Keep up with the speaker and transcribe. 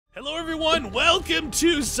Hello everyone, welcome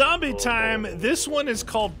to Zombie Time. This one is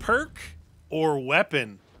called Perk or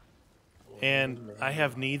Weapon. And I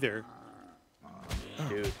have neither.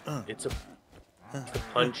 Dude, it's a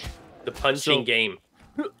punching game.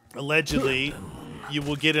 Allegedly, you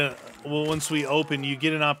will get once we open, you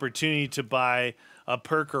get an opportunity to buy a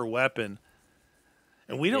perk or weapon.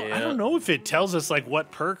 And we don't, I don't know if it tells us like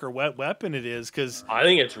what perk or what weapon it is, because I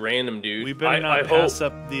think it's random, dude. We better not pass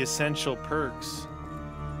up the essential perks.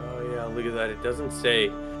 Oh yeah, look at that. It doesn't say.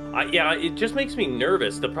 Yeah, it just makes me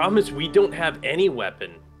nervous. The problem is we don't have any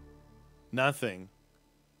weapon. Nothing.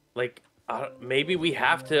 Like, maybe we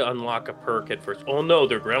have to unlock a perk at first. Oh no,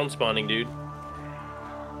 they're ground spawning, dude.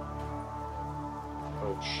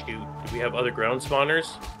 Oh shoot. Do we have other ground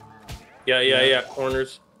spawners? Yeah,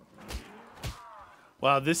 corners.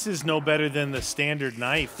 Wow, this is no better than the standard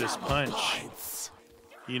knife, this punch.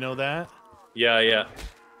 You know that? Yeah.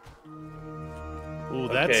 Ooh,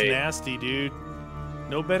 that's nasty, dude.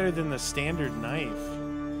 No better than the standard knife.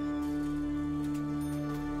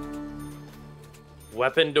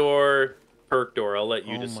 Weapon door, perk door. I'll let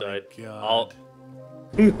you decide. My God.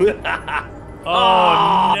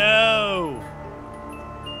 Oh no!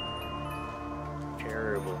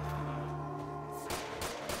 Terrible.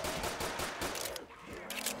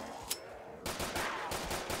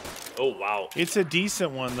 Oh wow. It's a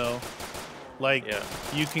decent one though. Like,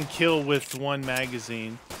 you can kill with one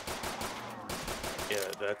magazine. Yeah,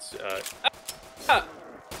 that's oh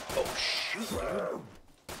shoot, dude.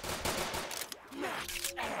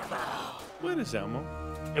 What is ammo?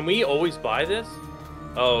 Can we always buy this?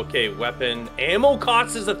 Oh, okay, weapon. Ammo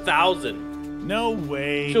costs is 1,000. No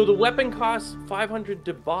way. So the weapon costs 500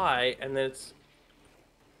 to buy, and then it's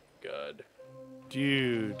good.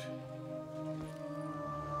 Dude.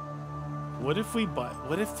 What if we buy?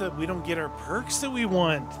 What if we don't get our perks that we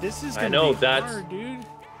want? This is gonna be hard, dude.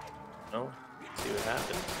 No, let's see what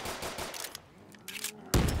happens.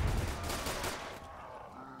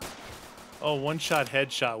 Oh, one-shot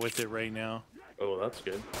headshot with it right now. Oh, that's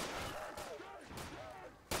good.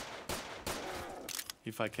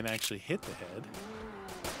 If I can actually hit the head.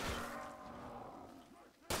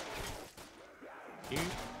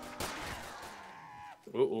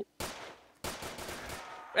 Uh-oh.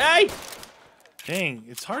 Hey! Dang,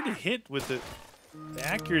 it's hard to hit with the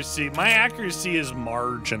accuracy. My accuracy is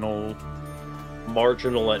marginal.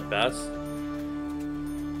 Marginal at best.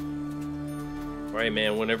 All right,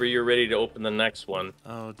 man, whenever you're ready to open the next one.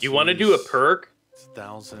 Oh, you want to do a perk? It's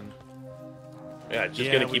 1,000. Yeah, it's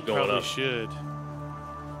just going to keep going up. Should.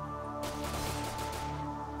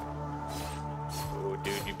 Oh,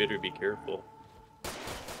 dude, you better be careful.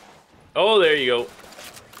 Oh, there you go.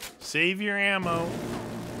 Save your ammo.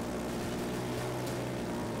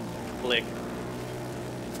 Click.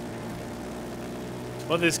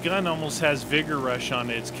 Well, this gun almost has Vigor Rush on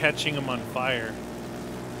it. It's catching them on fire.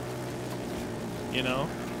 You know?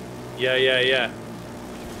 Yeah.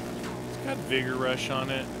 It's got Vigor Rush on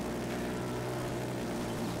it.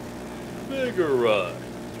 Vigor Rush.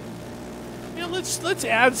 Yeah, let's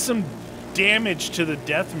add some damage to the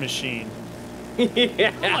death machine.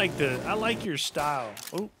 Yeah. I like your style.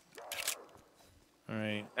 Oh. All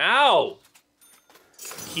right. Ow!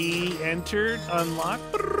 Key entered. Unlock.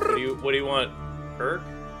 What do you want? Perk?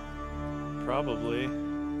 Probably.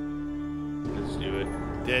 Let's do it.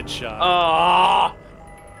 Dead shot. Ah!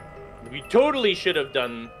 We totally should have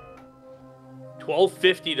done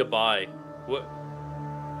 $12.50 to buy. What?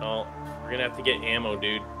 Oh, we're gonna have to get ammo,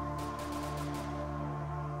 dude.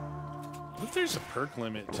 What if there's a perk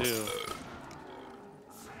limit too?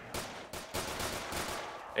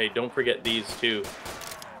 Hey, don't forget these too.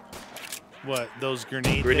 What? Those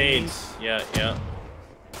grenades? Grenades. Yeah.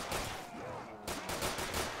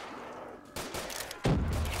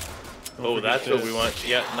 Oh, that's what we want.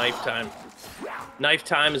 Yeah, knife time. Knife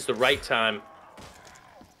time is the right time.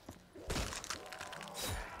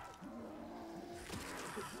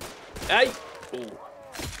 Hey! Ooh.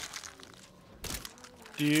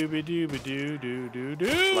 Dooby dooby doo doo doo doo.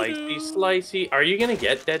 Slicey. Are you gonna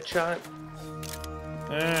get Deadshot?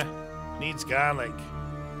 Needs garlic.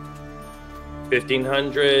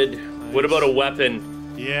 1,500. Nice. What about a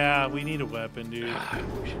weapon? Yeah, we need a weapon, dude. We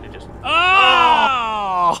should have just.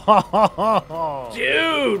 Oh!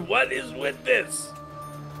 Dude, what is with this?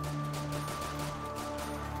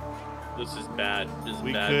 This is bad. This is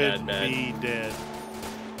bad. We could be dead.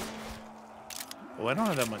 Oh, I don't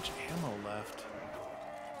have that much ammo left.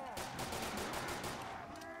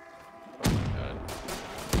 Oh my god.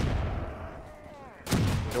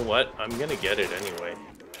 You know what? I'm gonna get it anyway.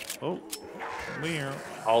 Oh, weird.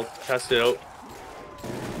 I'll test it out.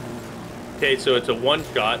 Okay, so it's a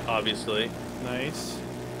one-shot, obviously. Nice.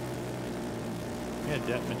 Yeah,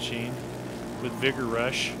 death machine with Vigor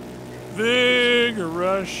Rush. Vigor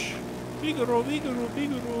Rush. Vigoro, Vigoro,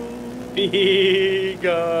 Vigoro.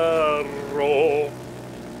 Figaro.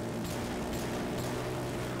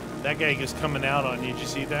 That guy is coming out on you. Did you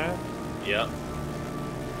see that? Yeah.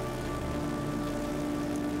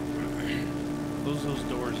 Close those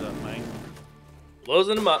doors up, Mike.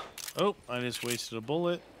 Closing them up. Oh, I just wasted a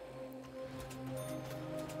bullet.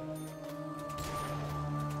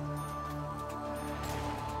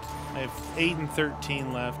 I have 8 and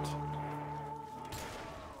 13 left.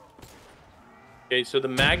 Okay, so the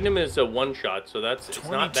Magnum is a one-shot, so it's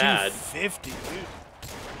not bad. 2250,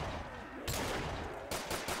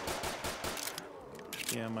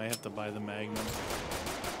 dude. Yeah, I might have to buy the Magnum.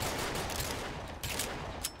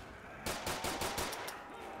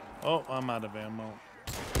 Oh, I'm out of ammo.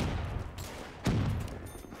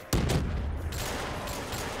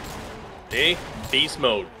 See? Beast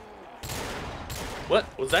mode. What?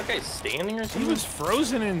 Was that guy standing or something? He was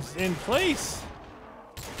frozen in place.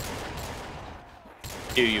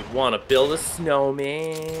 Do you want to build a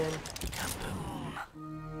snowman?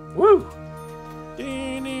 Woo!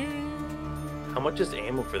 How much is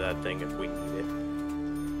ammo for that thing if we need it?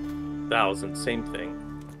 1,000, same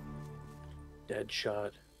thing. Dead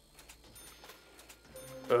shot.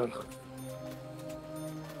 Ugh.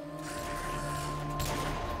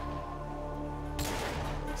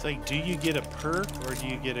 It's like, do you get a perk or do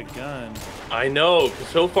you get a gun? I know, 'cause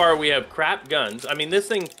so far we have crap guns. I mean, this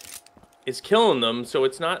thing is killing them, so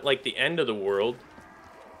it's not like the end of the world.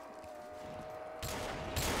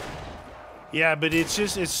 Yeah, but it's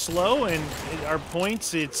slow, and our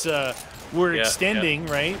points, we're extending,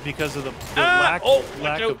 right? Because of the lack of...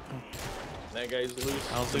 That guy's loose.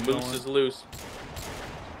 How's the it moose going? is loose.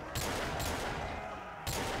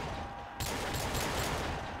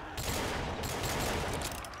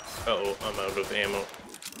 Uh-oh, I'm out of ammo.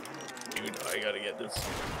 Dude, I gotta get this.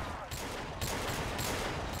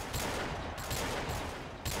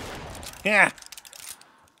 Yeah.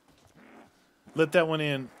 Let that one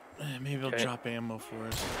in. Maybe it'll Okay. drop ammo for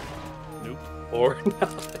us. Nope. Or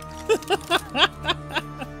nothing.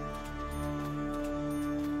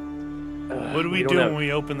 What do we do when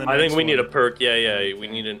we open the next I think we need a one? perk. Yeah. We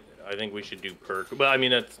need an... I think we should do perk. But I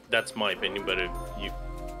mean, that's my opinion. But if you...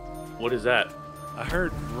 What is that? I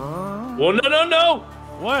heard. Well, no!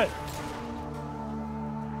 What?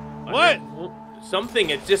 What? Something.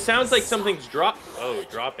 It just sounds like something's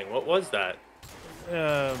dropping. What was that?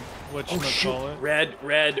 Whatchamacallit?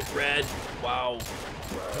 Red. Wow.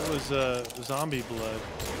 It was zombie blood.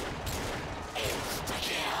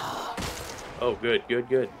 Oh, good.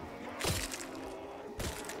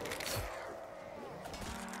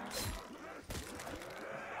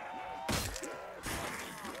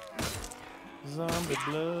 Zombie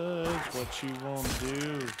blood, what you wanna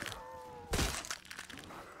do?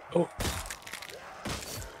 Oh.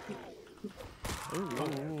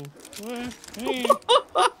 Ooh. What? Hey.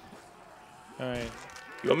 Alright.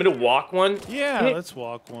 You want me to walk one? Yeah, let's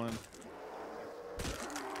walk one.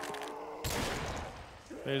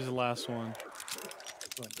 There's the last one.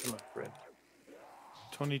 Come on, friend.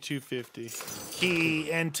 2250. Key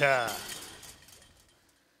enter.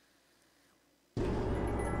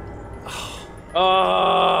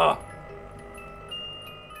 How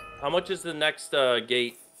much is the next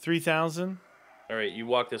gate? 3,000. All right, you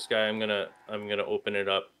walk this guy. I'm gonna open it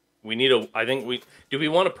up. We need a. Do we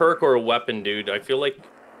want a perk or a weapon, dude? I feel like.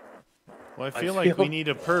 Well, I feel like we need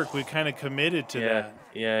a perk. We kind of committed to that.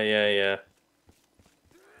 Yeah.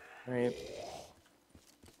 All right.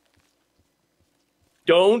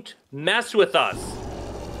 Don't mess with us.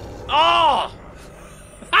 Oh!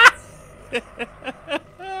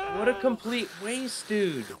 What a complete waste,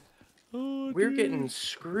 dude. Oh, We're getting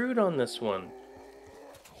screwed on this one.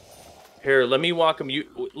 Here, let me walk him.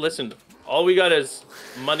 You listen. All we got is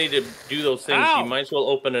money to do those things. Ow! You might as well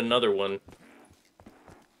open another one,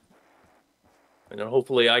 and then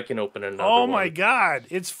hopefully I can open another one. Oh my God!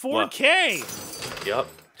 It's 4K. What? Yep,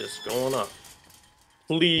 just going up.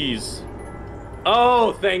 Please.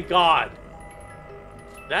 Oh, thank God.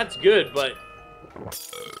 That's good, but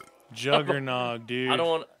Juggernog, dude. I don't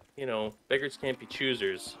want. Beggars can't be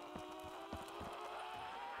choosers.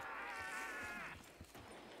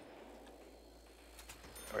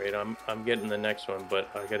 All right, I'm getting the next one, but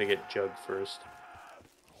I gotta get Jug first.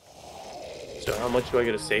 So how much do I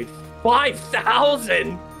gotta save?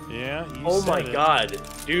 5,000! Yeah. Oh my God,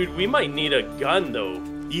 dude, we might need a gun though.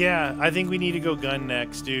 Yeah, I think we need to go gun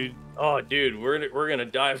next, dude. Oh, dude, we're gonna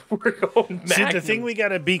die. We're going See, Magnum. the thing we got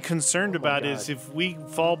to be concerned about is if we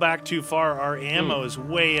fall back too far, our ammo is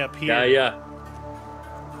way up here. Yeah.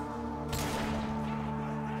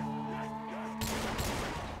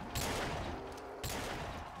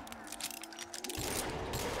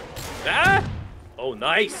 Ah! Oh,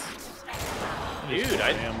 nice. Dude,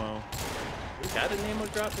 ammo. We had an ammo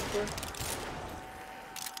drop before?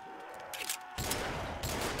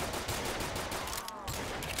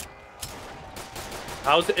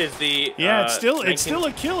 Is the Yeah, it's still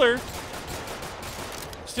a killer.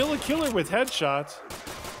 Still a killer with headshots.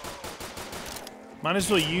 Might as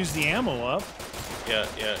well use the ammo up.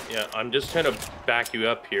 Yeah. I'm just trying to back you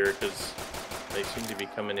up here because they seem to be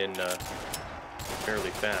coming in fairly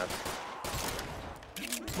fast.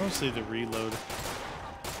 Mostly the reload.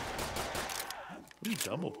 Ooh,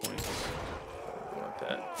 double points. I want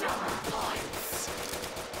that.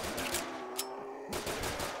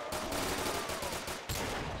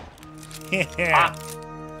 Yeah.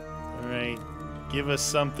 All right. Give us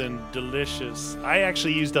something delicious. I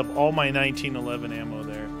actually used up all my 1911 ammo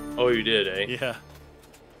there. Oh, you did, eh? Yeah.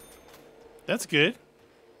 That's good.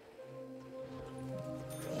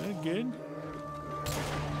 Good.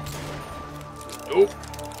 Oh.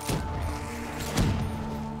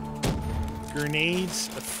 Grenades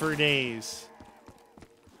for days.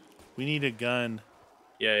 We need a gun.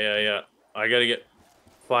 Yeah. I gotta get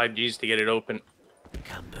 5 Gs to get it open.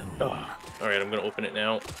 Oh. All right, I'm gonna open it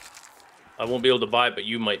now. I won't be able to buy it, but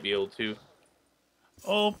you might be able to.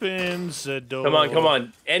 Opens the door. Come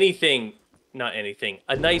on. Anything. Not anything.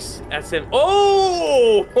 A nice SM.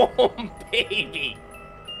 Oh, baby.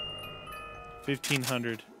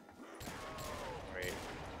 1,500. Right.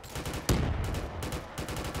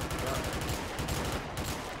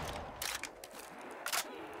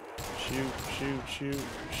 Shoot.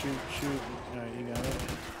 All right, you got it.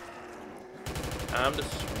 Time to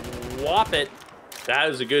swap it. That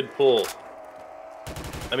is a good pull.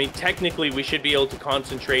 I mean, technically, we should be able to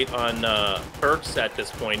concentrate on perks at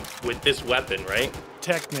this point with this weapon, right?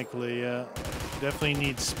 Technically, yeah. Definitely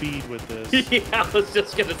need speed with this. Yeah, I was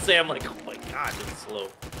just gonna say, I'm like, oh my god, it's slow.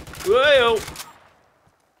 Whoa!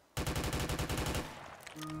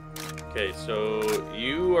 Okay, so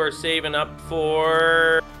you are saving up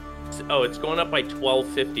for... Oh, it's going up by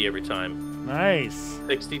 1250 every time. Nice.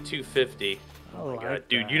 6250. Oh my god,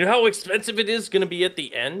 dude, that. you know how expensive it is gonna be at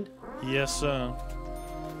the end? Yes, sir.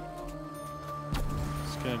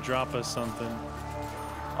 It's gonna drop us something.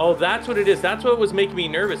 Oh, that's what it is. That's what was making me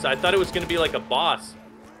nervous. I thought it was gonna be like a boss.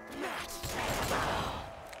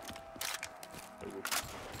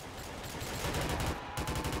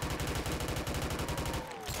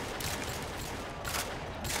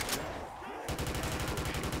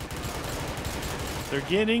 They're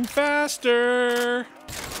getting faster.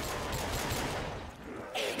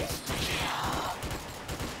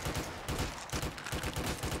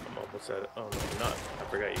 I'm almost at it. Oh, no, you're not. I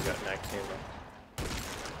forgot you got max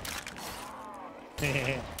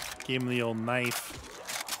ammo. Give him the old knife.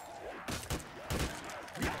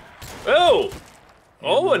 Oh!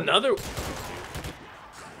 Oh, another...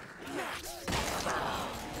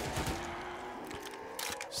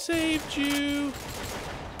 Saved you.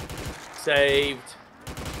 Saved.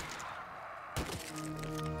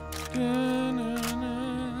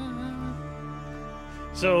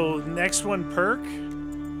 So, next one, perk?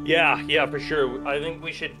 Yeah, for sure. I think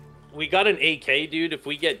we should... We got an AK, dude. If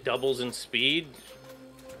we get doubles in speed,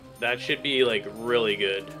 that should be, like, really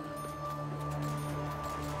good.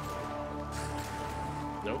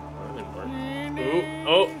 Nope, that didn't work. Ooh,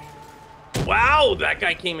 oh! Wow, that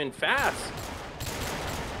guy came in fast.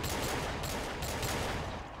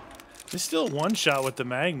 There's still one shot with the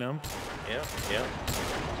Magnum. Yeah.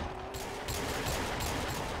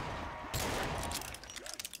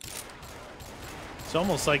 It's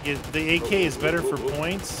almost like the AK is better for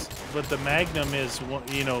points, but the Magnum is,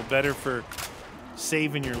 you know, better for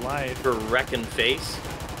saving your life. For wrecking face.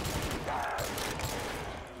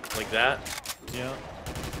 Like that. Yeah.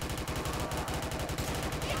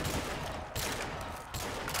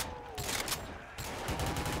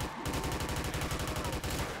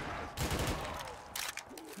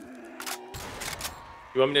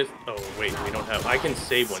 You want me to... Oh, wait, we don't have... I can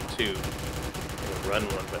save one, too. I'll run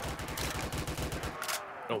one, but...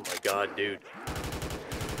 Oh, my God, dude.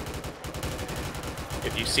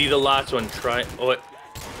 If you see the last one, try... Oh, wait.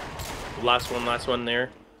 Last one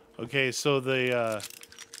there. Okay, so the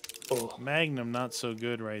Magnum, not so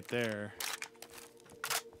good right there.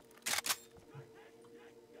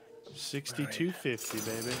 6250,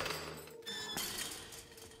 baby.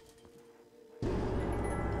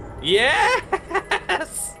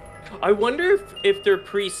 Yes! I wonder if they're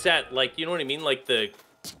preset, like, you know what I mean? Like the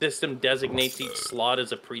system designates each slot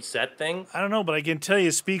as a preset thing. I don't know, but I can tell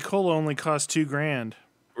you Speed Cola only costs $2,000.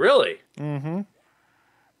 Really? Mm-hmm.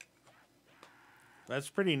 That's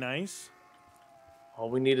pretty nice. All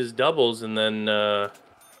we need is doubles, and then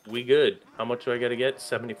we good. How much do I gotta get?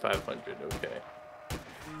 7,500. Okay.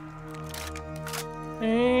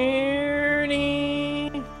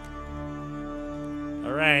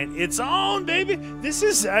 All right, it's on, baby. This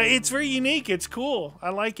is it's very unique. It's cool. I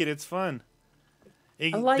like it. It's fun.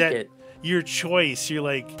 I like it. Your choice. You're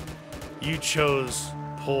like, you chose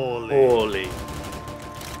poorly. Holy.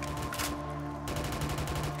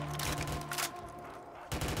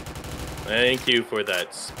 Thank you for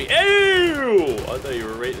that speed. Ew! I thought you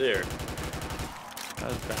were right there. I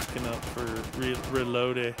was backing up for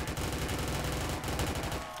reloading.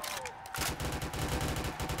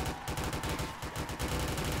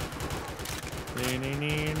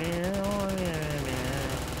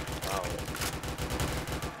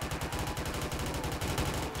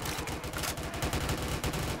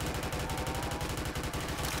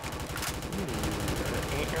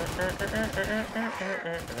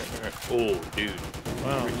 Oh, dude.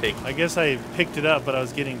 Wow. I guess I picked it up, but I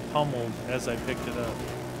was getting pummeled as I picked it up.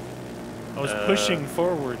 I was pushing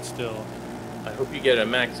forward still. I hope you get a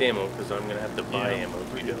max ammo, because I'm going to have to buy ammo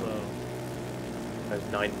if you don't. Low. I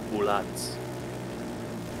have 9 bullets.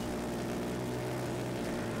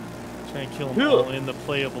 Trying to kill them all in the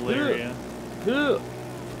playable area.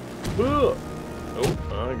 Oh,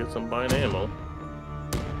 I guess I'm buying ammo.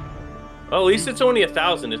 Oh, at least it's only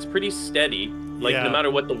 1,000. It's pretty steady. Like, no matter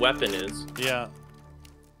what the weapon is. Yeah.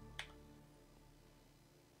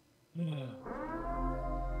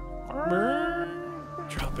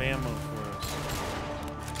 Drop ammo for us.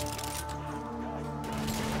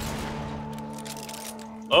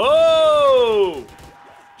 Oh!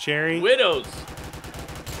 Cherry? Widows.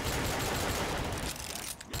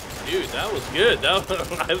 Dude, that was good. That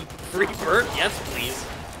was free perk? Yes, please.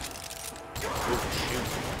 Oh,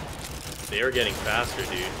 shoot. They are getting faster,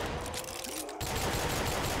 dude.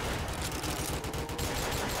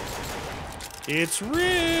 It's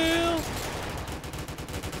real!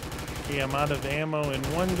 Okay, I'm out of ammo in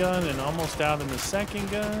one gun and almost out in the second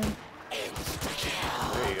gun.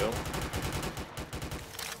 There you go.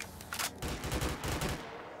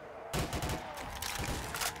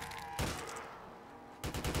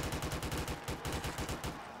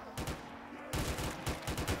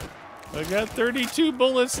 I got 32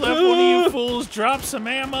 bullets left. One of you fools drop some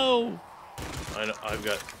ammo. I know, I've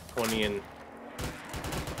got 20 in.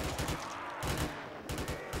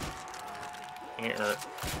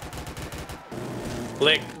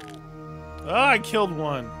 Click. Oh, I killed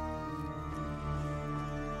one.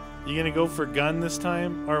 You gonna go for gun this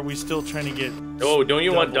time? Or are we still trying to get... Oh, don't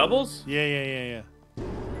you want doubles? Yeah.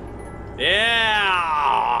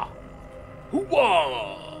 Yeah!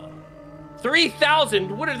 Whoa!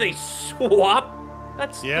 3,000? What are they, swap?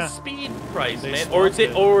 That's the speed price, man. Or is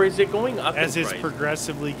it going up as in it's price?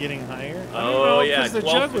 progressively getting higher? Oh, yeah. Because the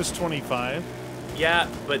jug was 25. Yeah,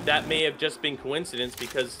 but that may have just been coincidence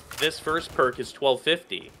because this first perk is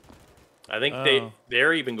 1250. I think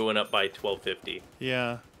they're even going up by 1250.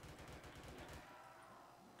 Yeah.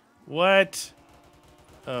 What?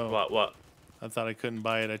 Oh. What? I thought I couldn't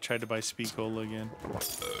buy it. I tried to buy Speed Cola again. Oh,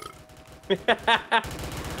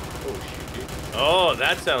 shoot, dude. Oh,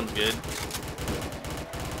 that sounds good.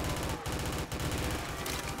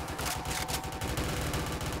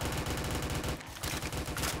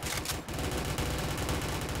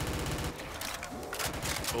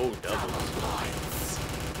 Oh, doubles.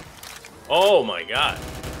 Oh, my God.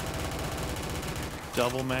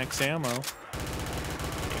 Double max ammo.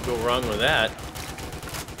 Can't go wrong with that.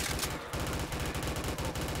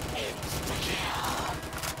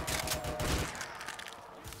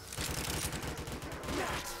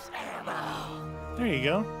 There you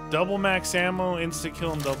go. Double max ammo, insta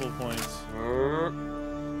kill, and double points.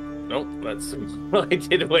 Nope, that's I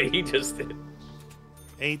did what he just did.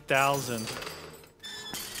 8,000.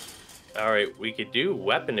 All right, we could do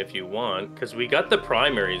weapon if you want, because we got the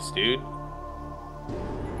primaries, dude.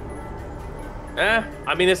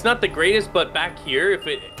 I mean, it's not the greatest, but back here, if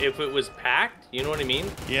it was packed, you know what I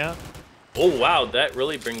mean? Yeah. Oh wow, that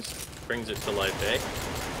really brings it to life, eh?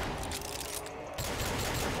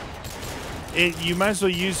 You might as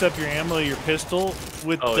well use up your ammo, your pistol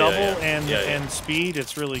with double and speed.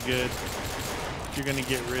 It's really good. You're gonna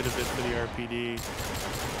get rid of it for the RPD.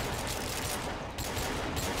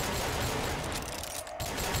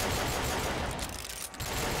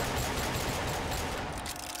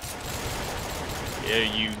 Yeah,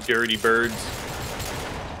 you dirty birds.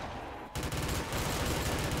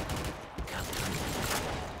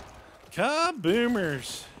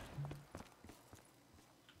 Kaboomers.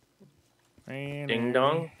 Ding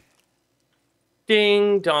dong.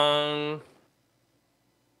 Ding dong.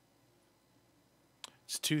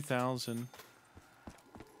 It's 2,000.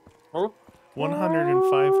 Oh. 100 and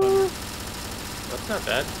 500. That's not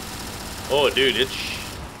bad. Oh, dude, it's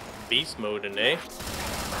beast mode in A.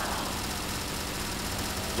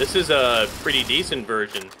 This is a pretty decent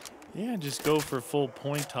version. Yeah, just go for full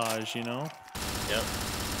pointage, you know? Yep.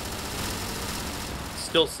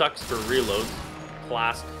 Still sucks for reloads.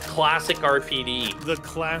 Classic RPD. The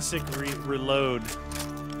classic reload.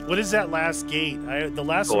 What is that last gate? The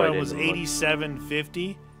last one was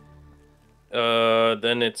 8750.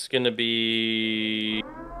 Then it's gonna be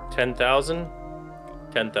 10,000.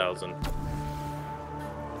 10,000.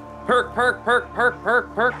 Perk.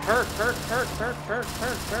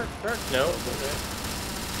 No. Okay.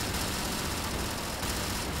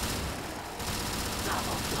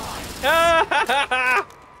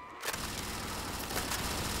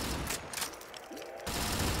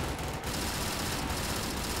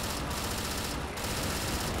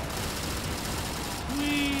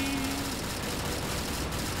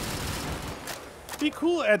 Be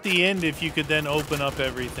cool at the end if you could then open up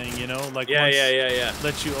everything, you know? Like yeah.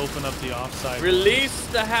 Let you open up the offside. Release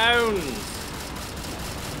the hounds.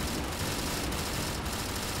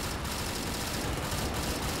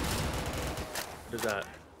 What is that?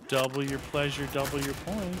 Double your pleasure, double your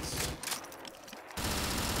points.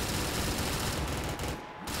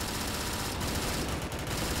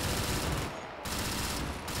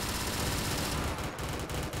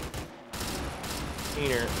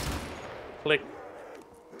 Here. Click.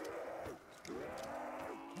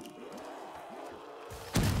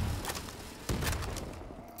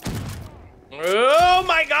 Oh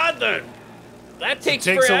my God! That takes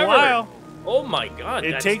forever. A while. Oh my God!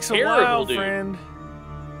 It that's takes a terrible, while, dude. friend.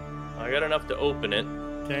 I got enough to open it.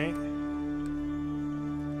 Okay.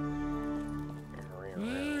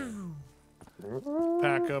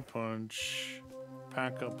 Pack a punch.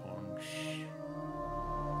 Pack a punch.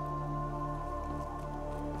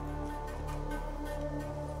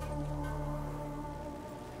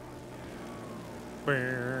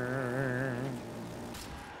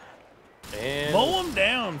 And mow them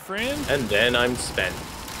down, friend. And then I'm spent.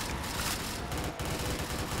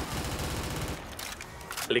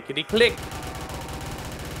 Clickety click.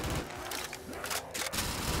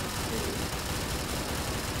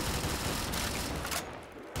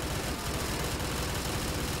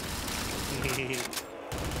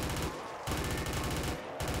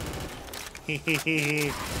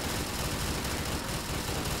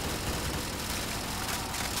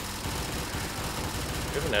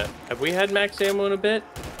 Have we had max ammo in a bit?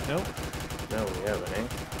 Nope. No, we haven't, eh?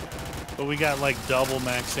 But we got like double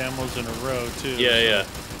max ammos in a row, too. Yeah.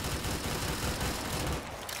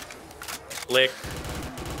 Click.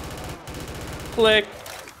 Click.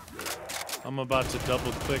 I'm about to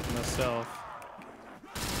double click myself.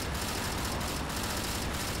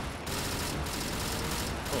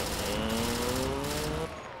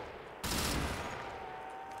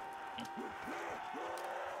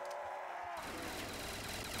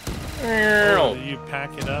 Oh, you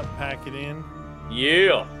pack it up, pack it in.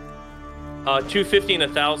 Yeah. 250 and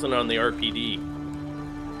 1,000 on the RPD.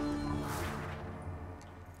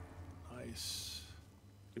 Nice.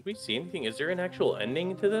 Did we see anything? Is there an actual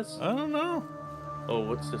ending to this? I don't know. Oh,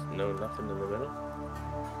 what's this? No, nothing in the middle.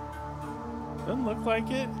 Doesn't look like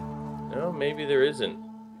it. No, maybe there isn't.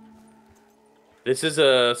 This is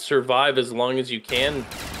a survive as long as you can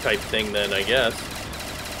type thing then, I guess.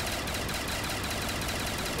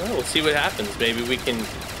 Well, we'll see what happens. Maybe we can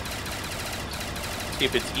see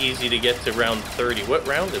if it's easy to get to round 30. What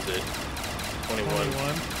round is it? 21.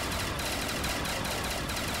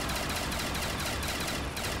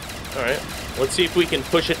 All right. Let's see if we can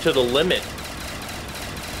push it to the limit.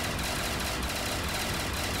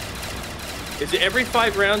 Is it every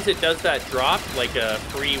 5 rounds it does that drop? Like a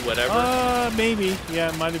free whatever? Maybe. Yeah,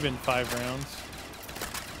 it might have been 5 rounds.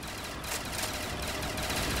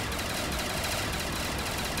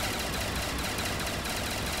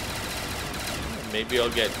 Maybe I'll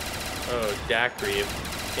get, daiquiri if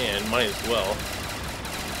I can. Might as well.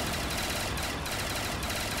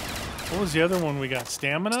 What was the other one we got?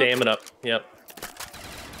 Stamina? Stamina, yep.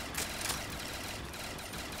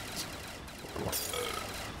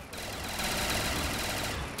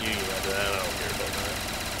 You got that, I don't care about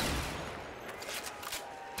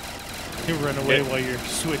that. You run away while you're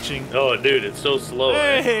switching. Oh, dude, it's so slow.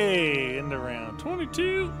 Hey, in the round.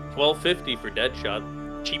 22. 1250 for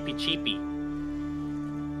Deadshot. Cheapy cheapy.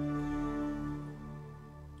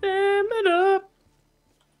 Damn it up.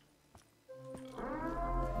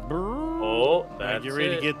 Alright, get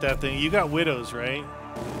ready to get that thing. You got widows, right?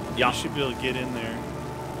 Yeah. You should be able to get in there.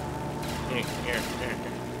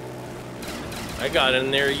 I got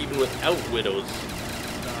in there even without widows.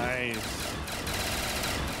 Nice.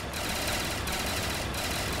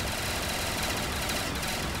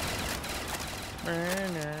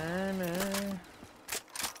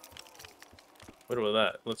 What about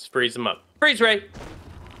that? Let's freeze them up. Freeze ray!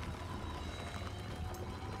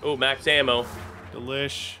 Oh, max ammo.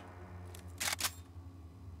 Delish.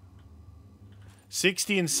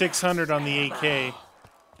 60 and 600 on the AK.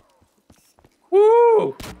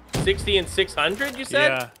 Woo! 60 and 600, you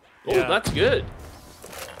said? Yeah. Oh, yeah. that's good.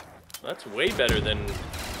 That's way better than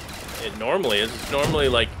it normally is. It's normally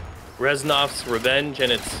like Reznov's Revenge,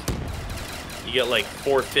 and you get like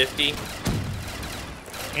 450.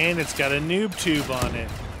 And it's got a noob tube on it.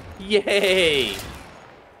 Yay!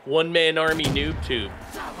 One-man army noob tube.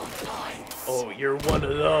 Oh, you're one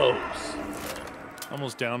of those.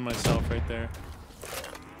 Almost downed myself right there.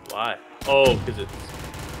 Why? Oh, because it's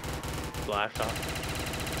flash off.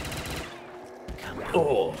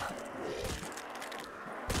 Oh.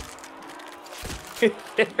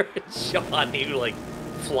 There's Sean, he like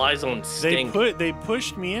flies on stink. They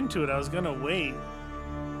pushed me into it. I was gonna wait.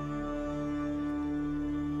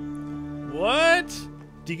 What?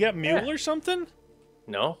 Do you get mule or something?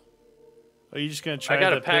 No. Are you just gonna try? I got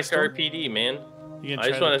the a pack pistol? RPD, man. You gonna I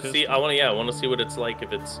just try want the to see. pistol? I want to see what it's like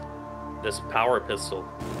if it's this power pistol.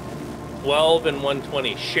 12 and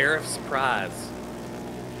 120, Sheriff's Prize.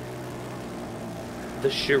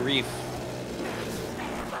 The Sharif.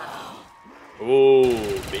 Oh,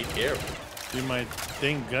 be careful. Dude, my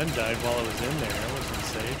gun died while I was in there. That wasn't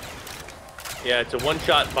safe. Yeah, it's a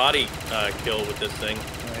one-shot body kill with this thing.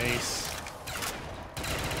 Nice.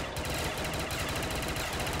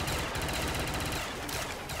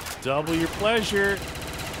 Double your pleasure.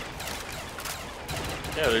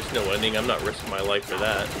 Yeah, there's no ending. I'm not risking my life for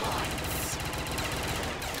that.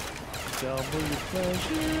 Double your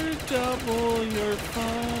pleasure, double your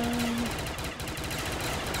fun.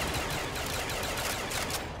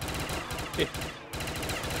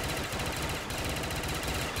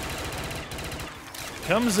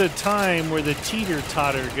 Comes a time where the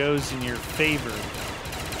teeter-totter goes in your favor.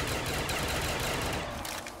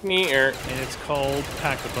 And it's called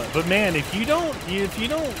Pack-a-Punch. But man, if you don't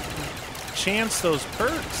chance those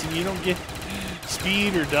perks and you don't get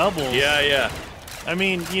speed or doubles. Yeah. I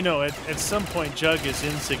mean, you know, at some point Jug is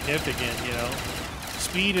insignificant, you know.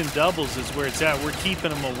 Speed and doubles is where it's at. We're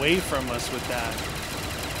keeping them away from us with that.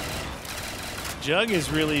 Jug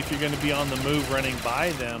is really, if you're going to be on the move running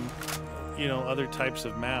by them, you know, other types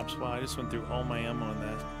of maps. Wow, I just went through all my ammo on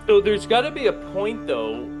that. So there's got to be a point,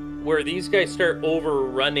 though, where these guys start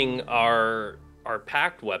overrunning our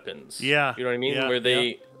packed weapons. Yeah. You know what I mean? Yeah, where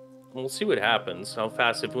they... We'll see what happens, how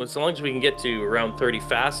fast. As long as we can get to around 30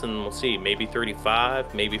 fast, and we'll see. Maybe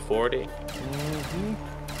 35, maybe 40. Mm-hmm.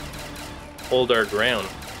 Hold our ground.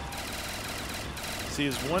 See,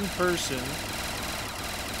 as one person,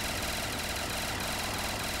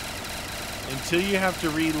 until you have to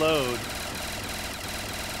reload,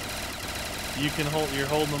 you're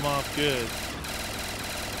holding them off good.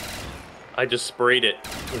 I just sprayed it.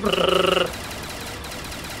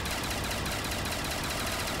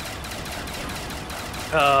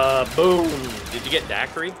 Boom. Did you get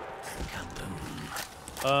daiquiri?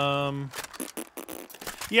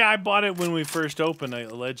 Yeah, I bought it when we first opened,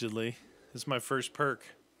 allegedly. This is my first perk.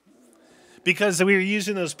 Because we were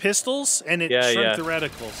using those pistols, and it shrunk the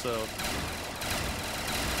reticle, so...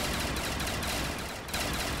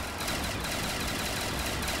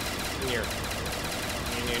 Near.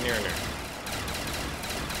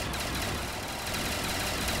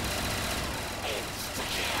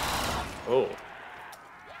 Oh.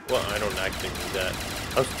 Well, I don't actually need that.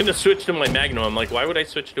 I was going to switch to my Magnum. I'm like, why would I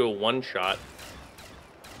switch to a one-shot?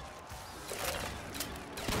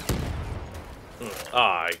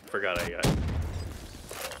 Ah, I forgot I got...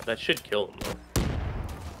 That should kill him, though.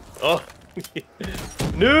 Oh!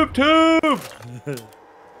 Noob tube!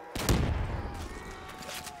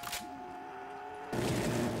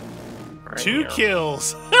 Two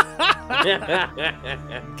kills!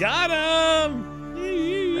 Got him!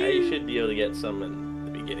 You should be able to get some in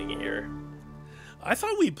the beginning here. I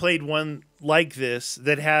thought we played one like this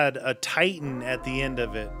that had a Titan at the end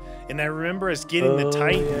of it. And I remember us getting the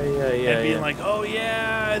Titan and being like, oh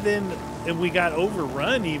yeah, and we got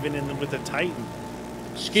overrun even with the Titan.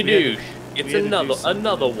 Skadoosh. It's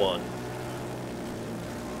another one.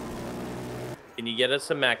 Can you get us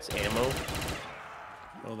some max ammo?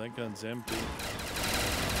 Oh, that gun's empty.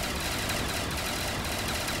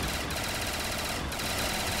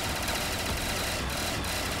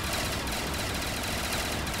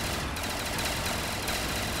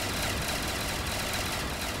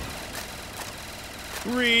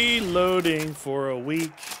 Reloading for a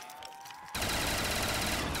week.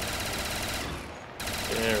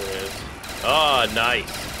 There it is. Oh, nice.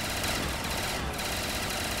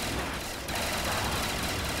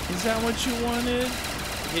 Is that what you wanted?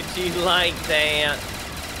 Did you like that?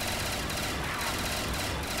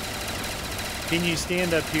 Can you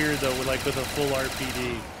stand up here though, like with a full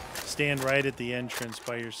RPD? Stand right at the entrance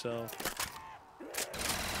by yourself.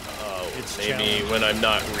 Oh, it's maybe when I'm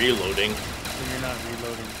not reloading. When you're not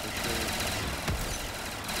reloading for sure.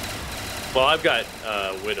 Well, I've got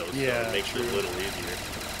widows, yeah, so it makes it a little easier.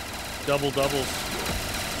 Doubles.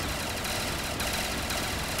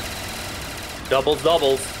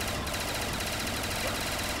 Doubles.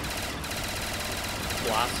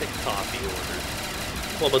 Classic coffee order.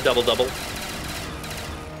 Well, a double. Double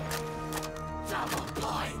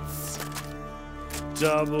points.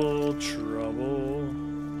 Double trouble.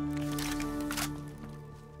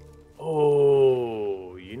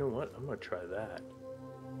 Oh, you know what? I'm gonna try that.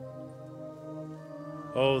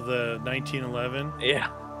 Oh, the 1911? Yeah.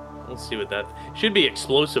 Let's see what that... Should be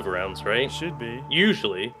explosive rounds, right? It should be.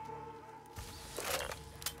 Usually.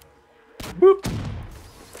 Boop.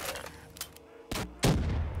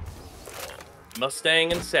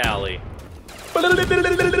 Mustang and Sally.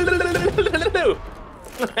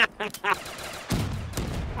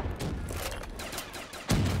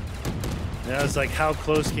 Now it's like, how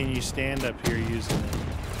close can you stand up here using it?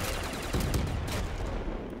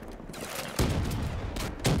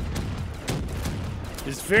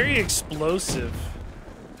 It's very explosive.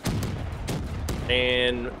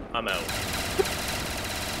 And I'm out.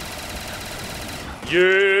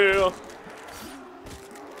 Yeah!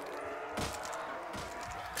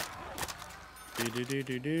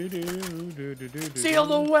 Seal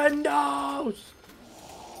the windows!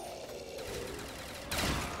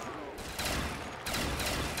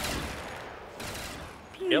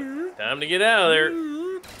 Yep, time to get out of there.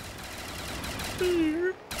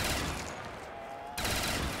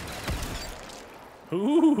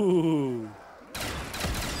 Ooh.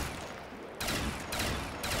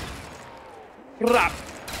 Rap.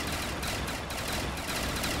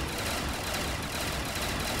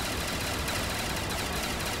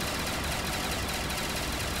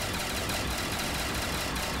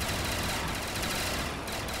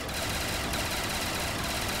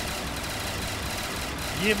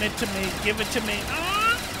 Give it to me, give it to me. Ah!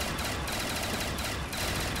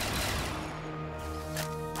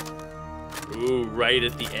 Ooh, right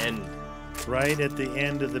at the end. Right at the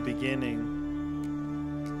end of the beginning.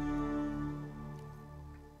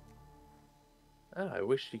 Oh, I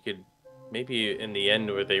wish you could, maybe in the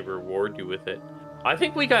end where they reward you with it. I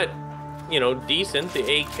think we got, you know, decent, the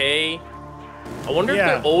AK. I wonder if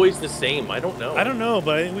they're always the same. I don't know. I don't know,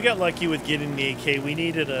 but we got lucky with getting the AK. We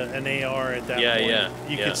needed an AR at that point. Yeah.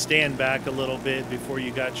 You could stand back a little bit before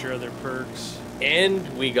you got your other perks. And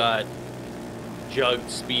we got jug,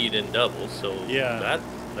 speed, and double, so yeah,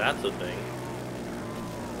 that's a thing.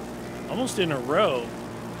 Almost in a row.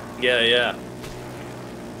 Yeah.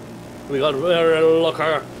 We got very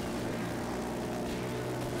lucky.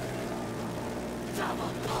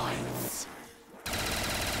 Double points.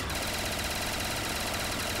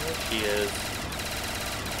 There she is.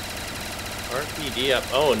 RPD up.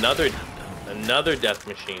 Oh, another death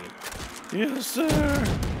machine. Yes, sir.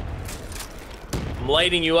 I'm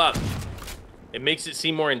lighting you up. It makes it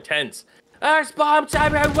seem more intense. There's bombs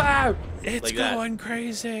everywhere. It's like going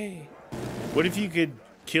crazy. What if you could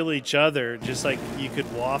kill each other, just like you could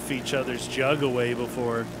waft each other's jug away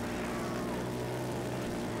before?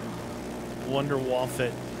 Wonder waft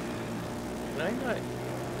it. Can I not?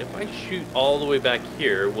 If I shoot all the way back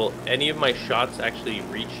here, will any of my shots actually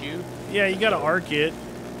reach you? Yeah, you gotta arc it.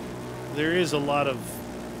 There is a lot of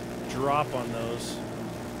drop on those.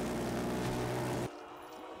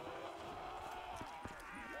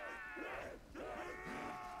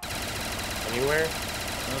 Anywhere?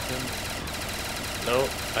 Nothing. No,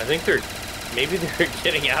 I think maybe they're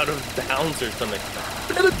getting out of bounds or something.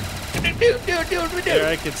 There,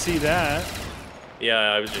 I could see that. Yeah,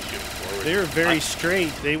 I was just shooting forward. They were very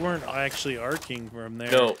straight. They weren't actually arcing from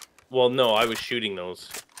there. No, well, no, I was shooting those.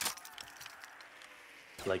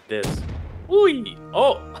 Like this. Ooh!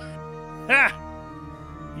 Oh! Ha!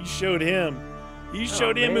 You showed him. You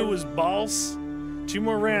showed him it was boss. 2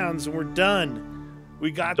 more rounds and we're done.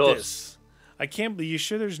 We got this. I can't believe. You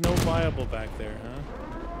sure there's no viable back there, huh?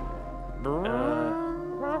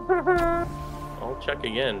 I'll check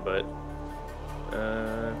again, but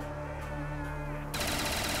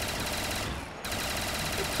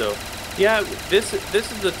so yeah, this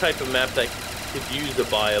is the type of map that could use a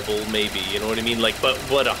viable, maybe, you know what I mean? Like,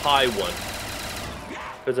 but a high one.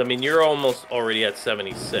 Because, I mean, you're almost already at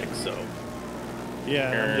 76, so...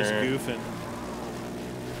 Yeah, I'm just goofing.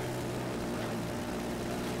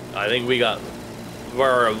 I think we got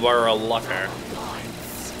very lucky.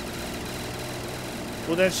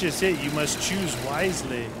 Well, that's just it. You must choose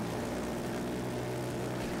wisely.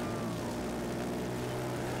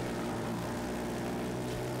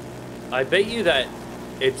 I bet you that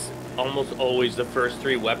it's almost always the first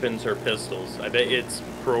 3 weapons are pistols. I bet it's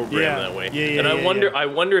programmed that way. Yeah, and I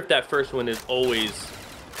wonder if that first one is always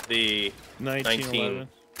the 1911.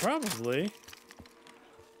 Probably.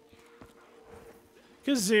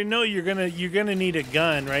 Because they know you're gonna need a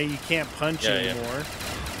gun, right? You can't punch anymore.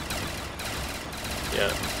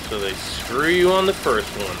 Yeah, so they screw you on the first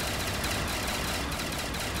one.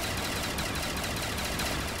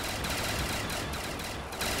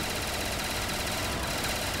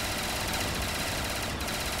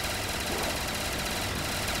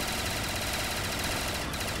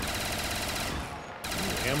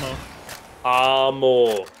 Ammo.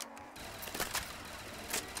 Ammo.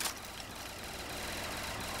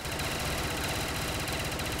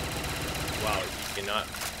 Wow, you cannot.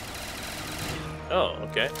 Oh,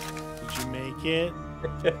 okay. Did you make it?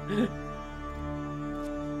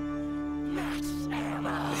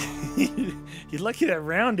 You're lucky that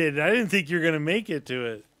rounded. I didn't think you were gonna make it to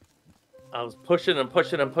it. I was pushing and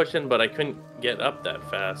pushing and pushing, but I couldn't get up that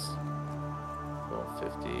fast. Well,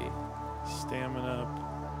 50. Stamina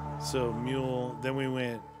up. So mule. Then we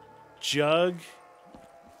went jug,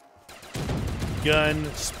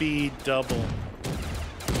 gun, speed, double.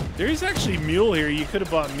 There is actually mule here. You could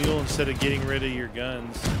have bought mule instead of getting rid of your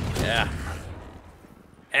guns. Yeah.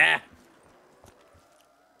 Ah.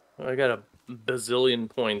 Well, I got a bazillion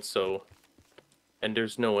points, so... And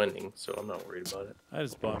there's no ending, so I'm not worried about it. I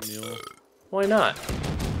just bought mule. Why not?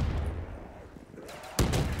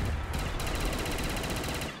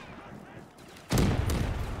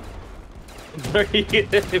 Are you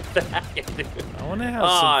getting back? I want to have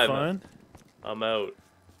some fun. I'm out.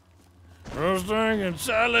 Mustang and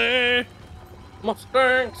Sally.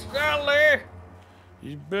 Mustang Sally.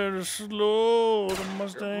 You better slow the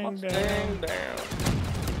Mustang down.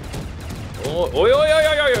 Oh, oi, oi, oi,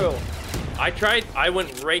 oi, oi. I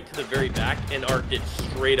went right to the very back and arced it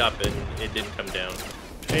straight up and it didn't come down.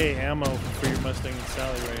 Hey, ammo for your Mustang and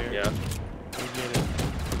Sally right here. Yeah. Go get it.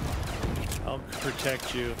 I'll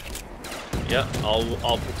protect you. Yeah,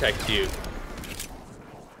 I'll protect you.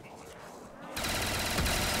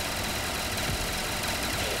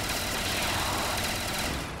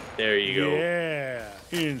 There you go. Yeah,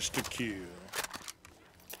 insta-kill.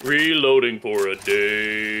 Reloading for a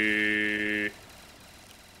day.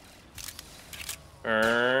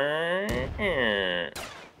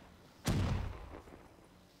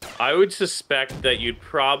 I would suspect that you'd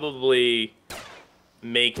probably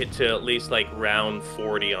make it to at least like round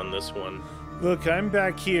 40 on this one. Look, I'm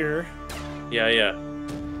back here. Yeah, yeah.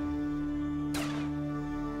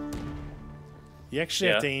 You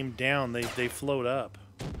actually have to aim down. They float up.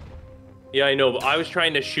 Yeah, I know, but I was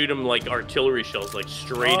trying to shoot them like artillery shells, like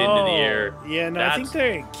straight into the air. Yeah, no, I think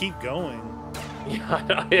they keep going.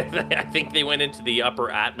 Yeah, I think they went into the upper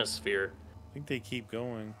atmosphere. I think they keep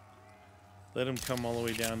going. Let them come all the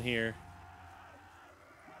way down here.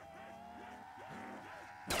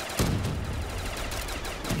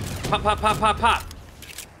 Pop, pop, pop, pop, pop.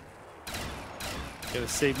 Gotta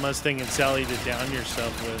save Mustang and Sally to down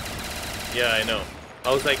yourself with. Yeah, I know.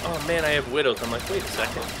 I was like, oh man, I have widows. I'm like, wait a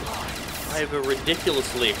second. I have a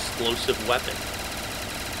ridiculously explosive weapon.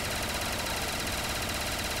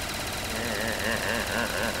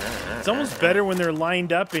 It's almost better when they're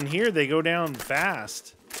lined up in here. They go down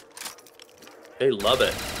fast. They love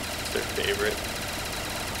it. It's their favorite.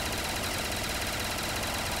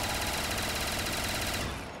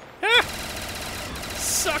 Ah!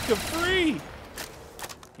 Sucker free!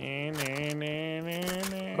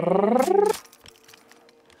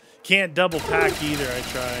 Can't double pack either, I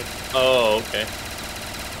tried. Oh, okay.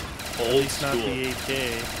 At least not the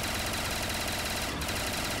 8K.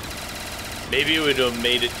 Maybe it would have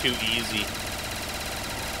made it too easy.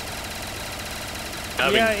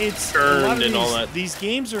 Yeah, it's turned and all that. These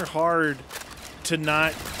games are hard to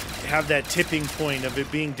not have that tipping point of it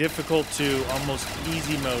being difficult to almost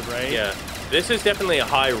easy mode, right? Yeah. This is definitely a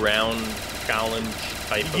high round challenge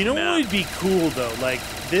type of You know map. what would be cool though? Like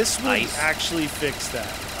this would Ice. actually fix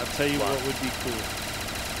that. I'll tell you what would be cool.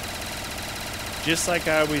 Just like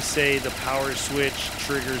I always say, the power switch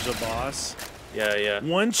triggers a boss. Yeah, yeah.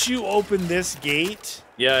 Once you open this gate,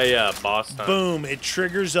 Yeah, boss time. Boom! It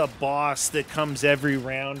triggers a boss that comes every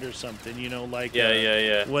round or something. You know, like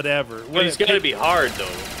Yeah. whatever. But it's gonna be hard though.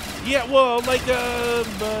 Yeah, well, like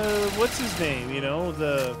what's his name? You know,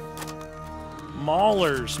 the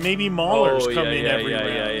Maulers. Maybe Maulers come in every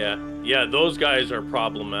round. Yeah, those guys are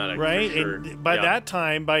problematic. Right? For sure. And by that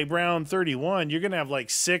time, by round 31, you're gonna have like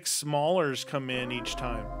 6 Maulers come in each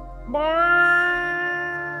time. All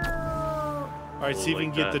right, see if you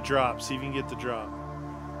can get the drop. See if you can get the drop.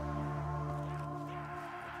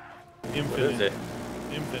 Infinite. What is it?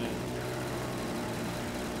 Infinite.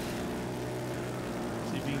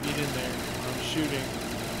 See if you can get in there.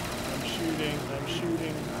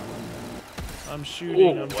 I'm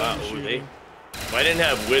shooting. Oh, wow. shooting. If I didn't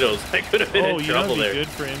have widows, I could have been in trouble there. Oh, you know, be good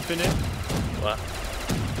for infinite. What?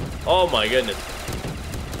 Oh my goodness.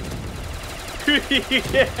 Look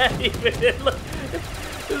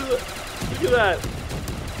at that.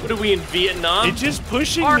 What are we in Vietnam? It's just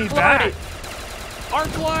pushing me back.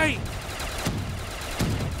 Arc light.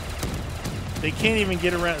 They can't even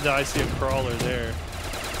get around. I see a crawler there.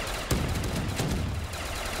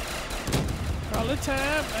 Crawler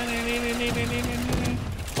time.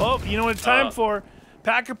 Oh, you know what it's time for?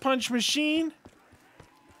 Pack-a-punch machine.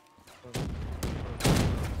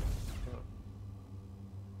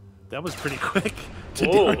 That was pretty quick to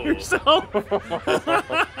do it yourself.